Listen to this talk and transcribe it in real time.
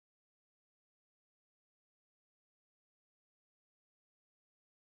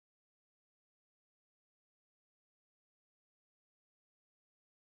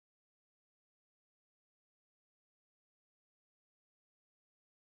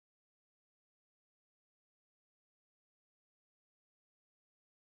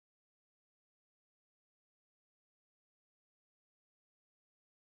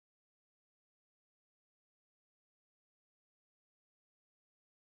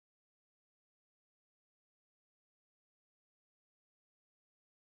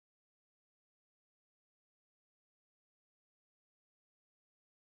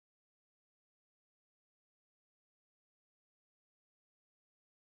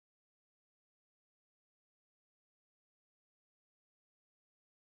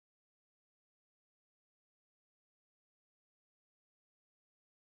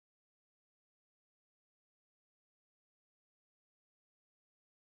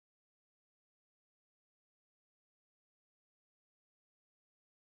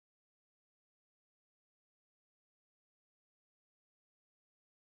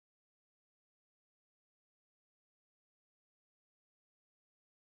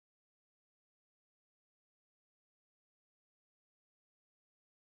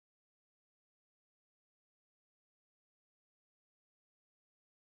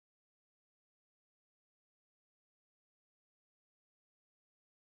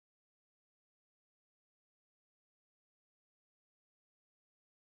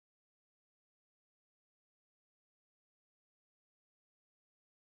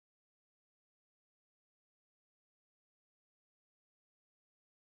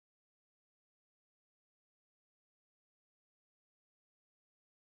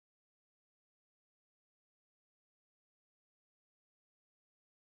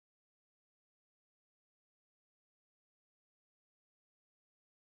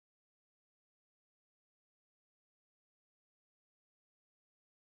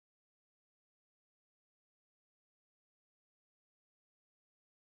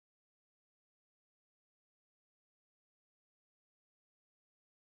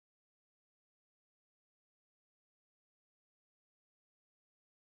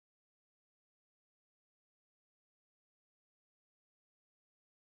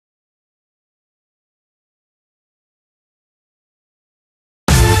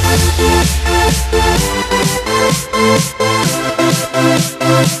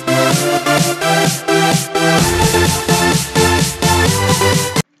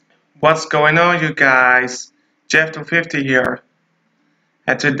What's going on, you guys? Jeff250 here,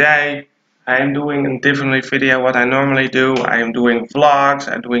 and today I am doing a different video what I normally do. I am doing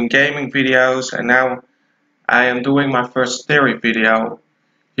vlogs, I'm doing gaming videos, and now I am doing my first theory video.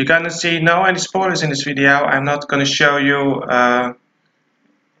 You're gonna see no any spoilers in this video. I'm not gonna show you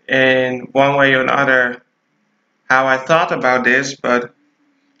in one way or another how I thought about this, but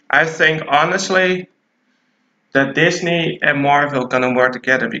I think honestly that Disney and Marvel gonna work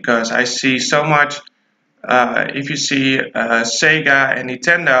together, because I see so much. If you see Sega and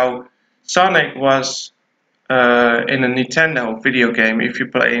Nintendo, Sonic was in a Nintendo video game. If you're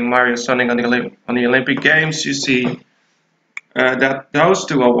playing Mario Sonic on the Olympic Games, you see that those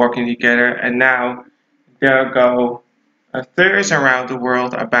two are working together, and now there go theories around the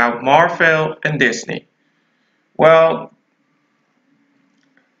world about Marvel and Disney. Well,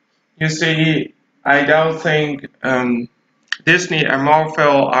 you see, I don't think Disney and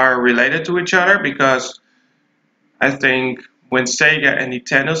Marvel are related to each other, because I think when Sega and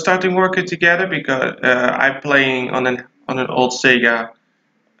Nintendo started working together, because I'm playing on an old Sega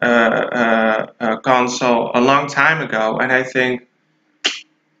console a long time ago, and I think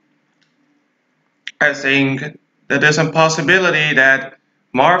that there's a possibility that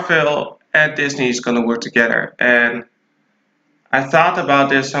Marvel and Disney is going to work together. And I thought about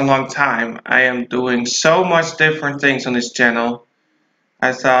this a long time. I am doing so much different things on this channel.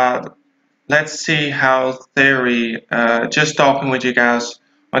 I thought, let's see how theory, just talking with you guys,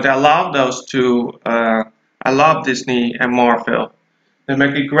 but I love those two. I love Disney and Marvel. They're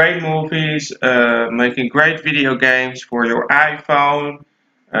making great movies, making great video games for your iPhone,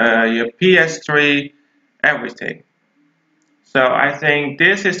 your PS3, everything. So I think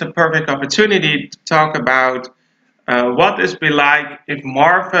this is the perfect opportunity to talk about what this be like if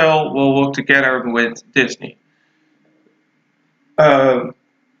Marvel will work together with Disney. What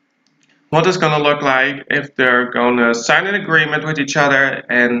it's gonna look like if they're gonna sign an agreement with each other,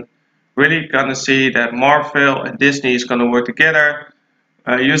 and really gonna see that Marvel and Disney is gonna work together.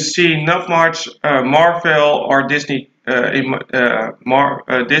 You see not much Marvel or Disney,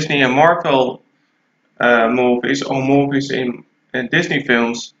 Disney and Marvel movies, or movies in Disney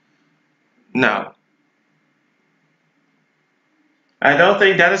films. No, I don't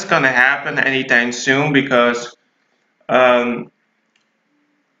think that is gonna happen anytime soon, because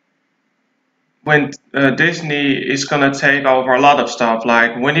when Disney is gonna take over a lot of stuff,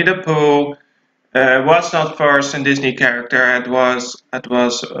 like Winnie the Pooh was not first a Disney character. It was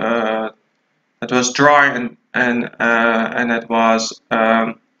drawn and it was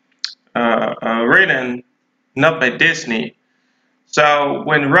written not by Disney. So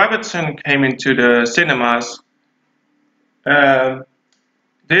when Robertson came into the cinemas,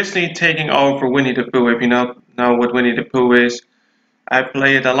 Disney taking over Winnie the Pooh. If you know what Winnie the Pooh is, I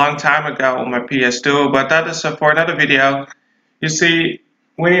played it a long time ago on my PS2, but that is for another video. You see,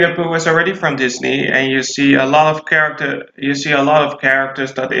 Winnie the Pooh is already from Disney, and you see a lot of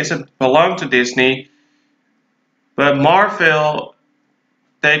characters that isn't belong to Disney, but Marvel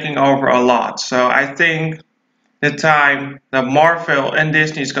taking over a lot. So I think the time that Marvel and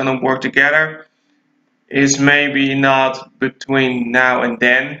Disney is gonna work together is maybe not between now and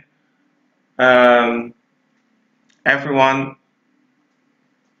then. Everyone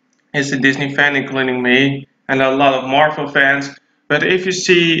is a Disney fan, including me, and a lot of Marvel fans. But if you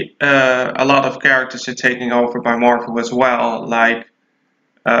see a lot of characters are taking over by Marvel as well, like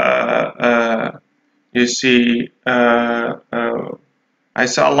you see, I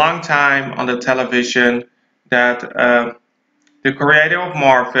saw a long time on the television that the creator of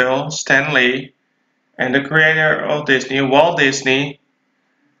Marvel, Stan Lee, and the creator of Disney, Walt Disney,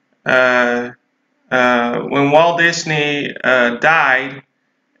 when Walt Disney died,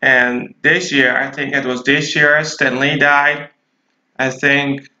 and this year, I think it was this year, Stan Lee died. I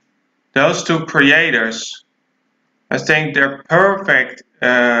think those two creators, I think they're perfect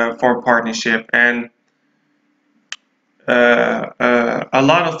for a partnership, and a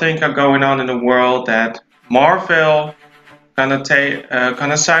lot of things are going on in the world that Marvel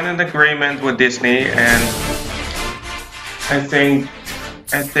gonna sign an agreement with Disney, and I think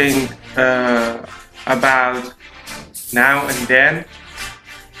about now and then.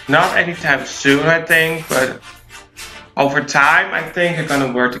 Not anytime soon, I think, but over time, I think they're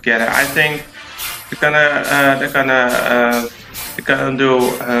gonna work together. I think they're gonna do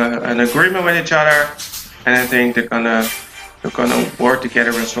an agreement with each other, and I think they're gonna work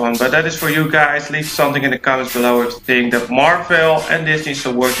together as one. But that is for you guys. Leave something in the comments below if you think that Marvel and Disney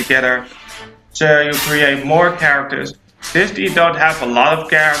should work together. you create more characters. Disney don't have a lot of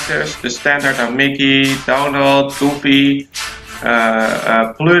characters. The standard are Mickey, Donald, Goofy,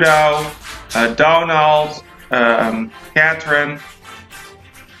 Pluto, Donald, Catherine.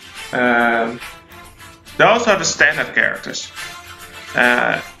 Um, those are the standard characters.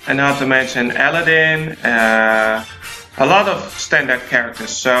 And not to mention Aladdin, a lot of standard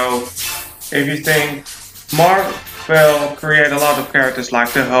characters. So if you think Marvel create a lot of characters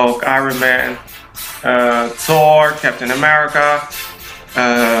like the Hulk, Iron Man, Thor, Captain America,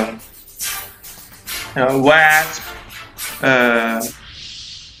 Wasp,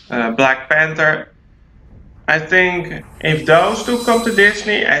 Black Panther. I think if those two come to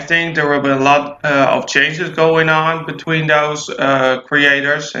Disney, I think there will be a lot of changes going on between those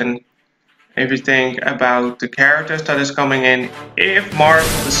creators. And if you think about the characters that is coming in, if Marvel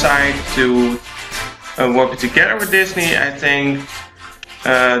decide to work together with Disney, I think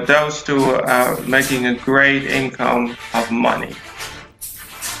those two are making a great income of money.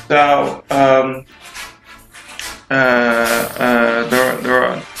 So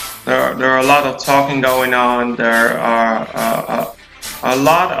there are a lot of talking going on. There are a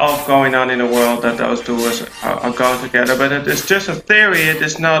lot of going on in the world that those two are going together. But it is just a theory. It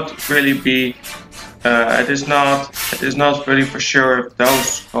is not really be. It is not really for sure if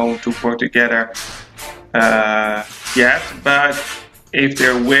those going to work together yet. But if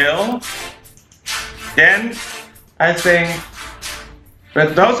they will, then I think.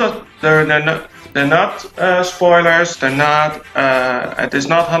 But those are they're not spoilers. They're not. It is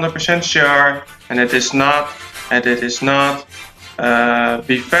not 100% sure, and it is not. And it is not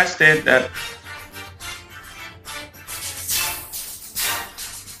befested that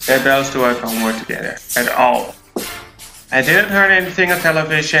those two are going to work together at all. I didn't hear anything on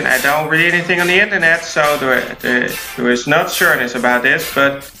television. I don't read anything on the internet, so there is not sureness about this.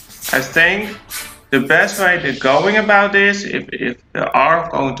 But I think the best way to going about this, if they are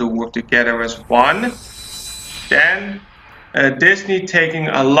going to work together as one, then Disney taking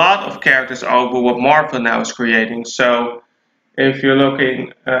a lot of characters over what Marvel now is creating. So if you're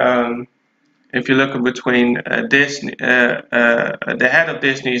looking between Disney, the head of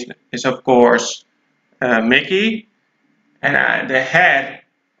Disney is of course Mickey, and the head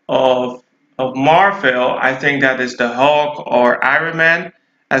of Marvel, I think that is the Hulk or Iron Man.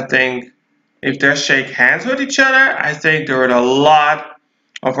 I think if they shake hands with each other, I think there are a lot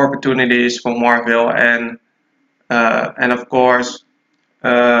of opportunities for Marvel, and of course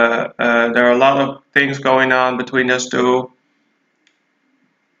there are a lot of things going on between those two.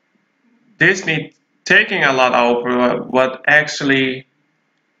 Disney taking a lot over what actually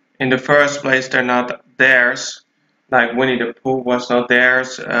in the first place they're not theirs, like Winnie the Pooh was not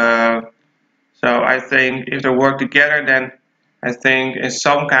theirs. So I think if they work together, then I think in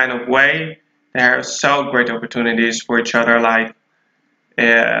some kind of way there are so great opportunities for each other, like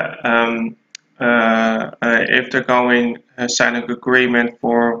if they're going sign an agreement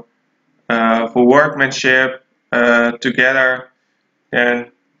for workmanship together,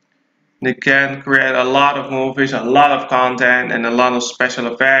 then they can create a lot of movies, a lot of content, and a lot of special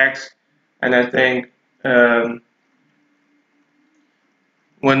effects. And I think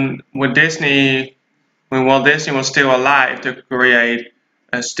when Walt Disney was still alive to create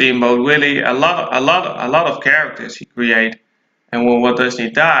Steamboat Willie, a lot of characters he created. And when Walt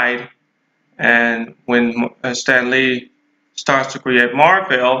Disney died, and when Stan Lee starts to create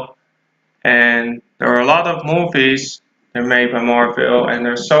Marvel, and there are a lot of movies they're made by Marvel, and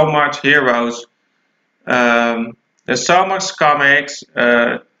there's so much heroes. There's so much comics,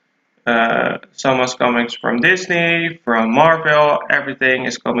 so much comics from Disney, from Marvel. Everything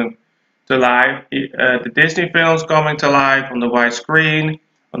is coming to life. The Disney films coming to life on the white screen,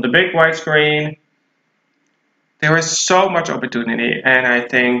 on the big white screen. There is so much opportunity, and I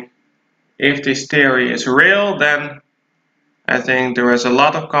think if this theory is real, then I think there is a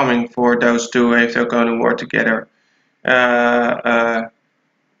lot of coming for those two if they're going to work together.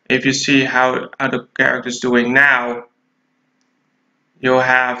 If you see how the character's doing now, you'll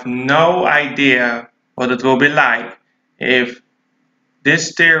have no idea what it will be like if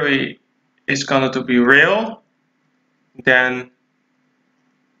this theory is going to be real. Then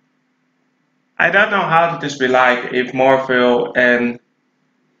I don't know how this will be like if Marvel and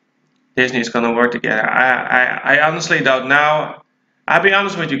Disney is going to work together. I honestly don't know. I'll be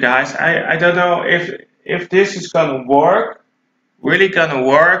honest with you guys. I don't know if this is going to work, really going to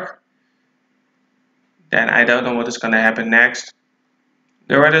work. Then I don't know what is going to happen next.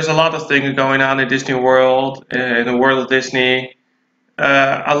 There's a lot of things going on in Disney World, in the world of Disney.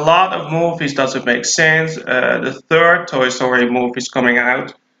 A lot of movies doesn't make sense. The third Toy Story movie is coming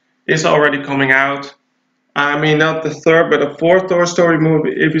out. is already coming out. I mean, not the third, but the fourth Toy Story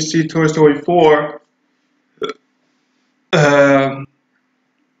movie. If you see Toy Story 4, um,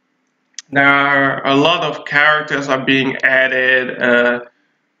 there are a lot of characters are being added.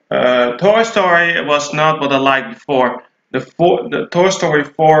 Toy Story was not what I liked before. The Toy Story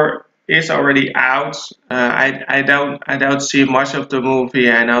 4 is already out. I don't see much of the movie.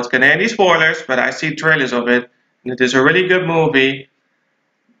 I don't get any spoilers, but I see trailers of it. And it is a really good movie.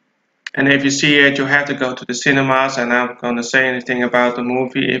 And if you see it, you have to go to the cinemas. And I'm not gonna say anything about the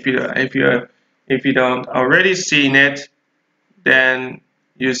movie. If you don't already seen it, then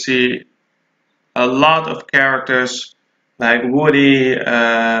you see a lot of characters like Woody.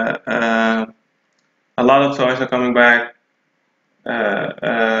 A lot of toys are coming back.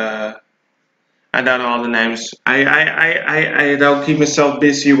 I don't know all the names. I don't keep myself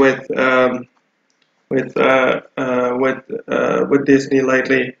busy with Disney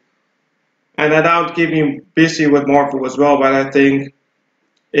lately, and I don't keep me busy with Marvel as well. But I think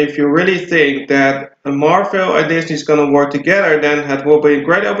if you really think that Marvel and Disney is going to work together, then that will be a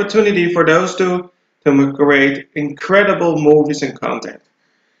great opportunity for those two to create incredible movies and content.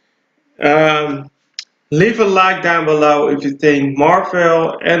 Um, Leave a like down below if you think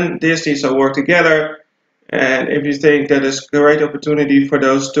Marvel and Disney should work together, and if you think that is a great opportunity for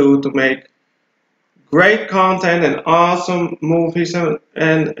those two to make great content and awesome movies and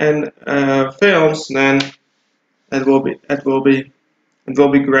films, then it will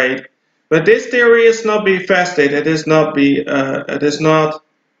be great. But this theory is not be vested. It is not be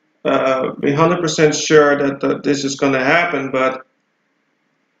 100% sure that this is going to happen. But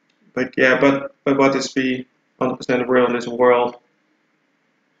what is be 100% real in this world?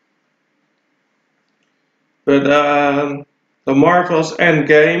 But the Marvel's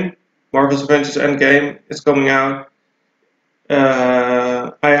Avengers Endgame is coming out.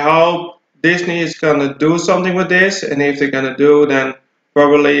 I hope Disney is gonna do something with this, and if they're gonna do, then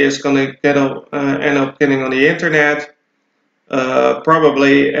probably it's gonna end up getting on the internet,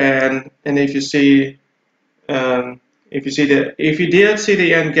 probably. And if you didn't see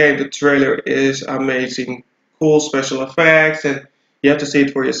the Endgame, the trailer is amazing, cool special effects, and you have to see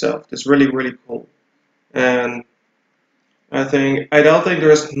it for yourself. It's really really cool. And I don't think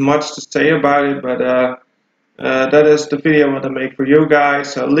there's much to say about it, but that is the video I want to make for you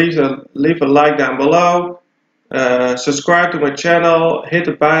guys. So leave a like down below, subscribe to my channel, hit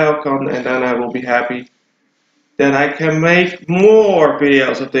the bell icon, and then I will be happy. Then I can make more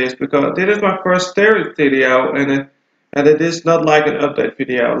videos of this, because this is my first theory video, and it is not like an update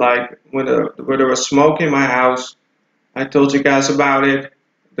video. Like when there was smoke in my house, I told you guys about it.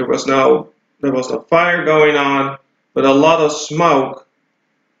 There was no fire going on, but a lot of smoke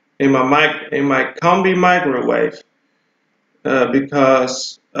in my combi microwave,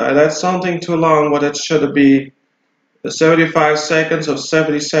 because that's something too long. What it should be 75 seconds or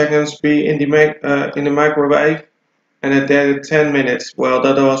 70 seconds be in the microwave, and it did 10 minutes. Well,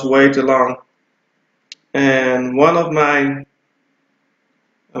 that was way too long. And one of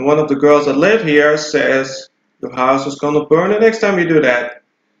the girls that live here says your house is gonna burn the next time you do that.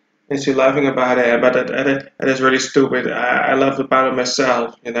 And she's laughing about it, but that is really stupid. I laughed about it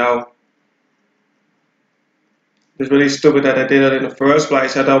myself, you know. It's really stupid that I did it in the first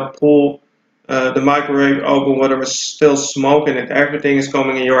place. I don't pull the microwave open when there was still smoke in it. Everything is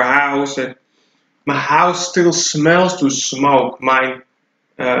coming in your house, and my house still smells to smoke. My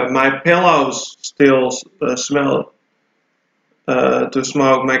pillows still smell to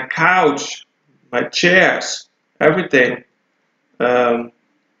smoke. My couch, my chairs, everything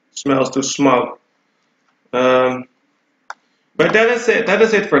smells to smoke. But that is it. That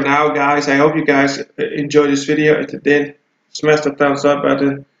is it for now, guys. I hope you guys enjoyed this video. If you did, smash the thumbs up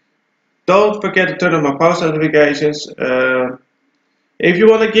button. Don't forget to turn on my post notifications. If you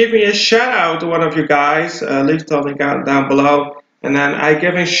want to give me a shout out to one of you guys, leave something down below, and then I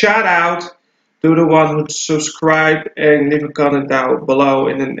give a shout out to the one who subscribed and leave a comment down below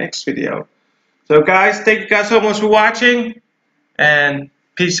in the next video. So guys, thank you guys so much for watching, and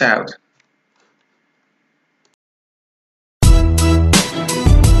peace out.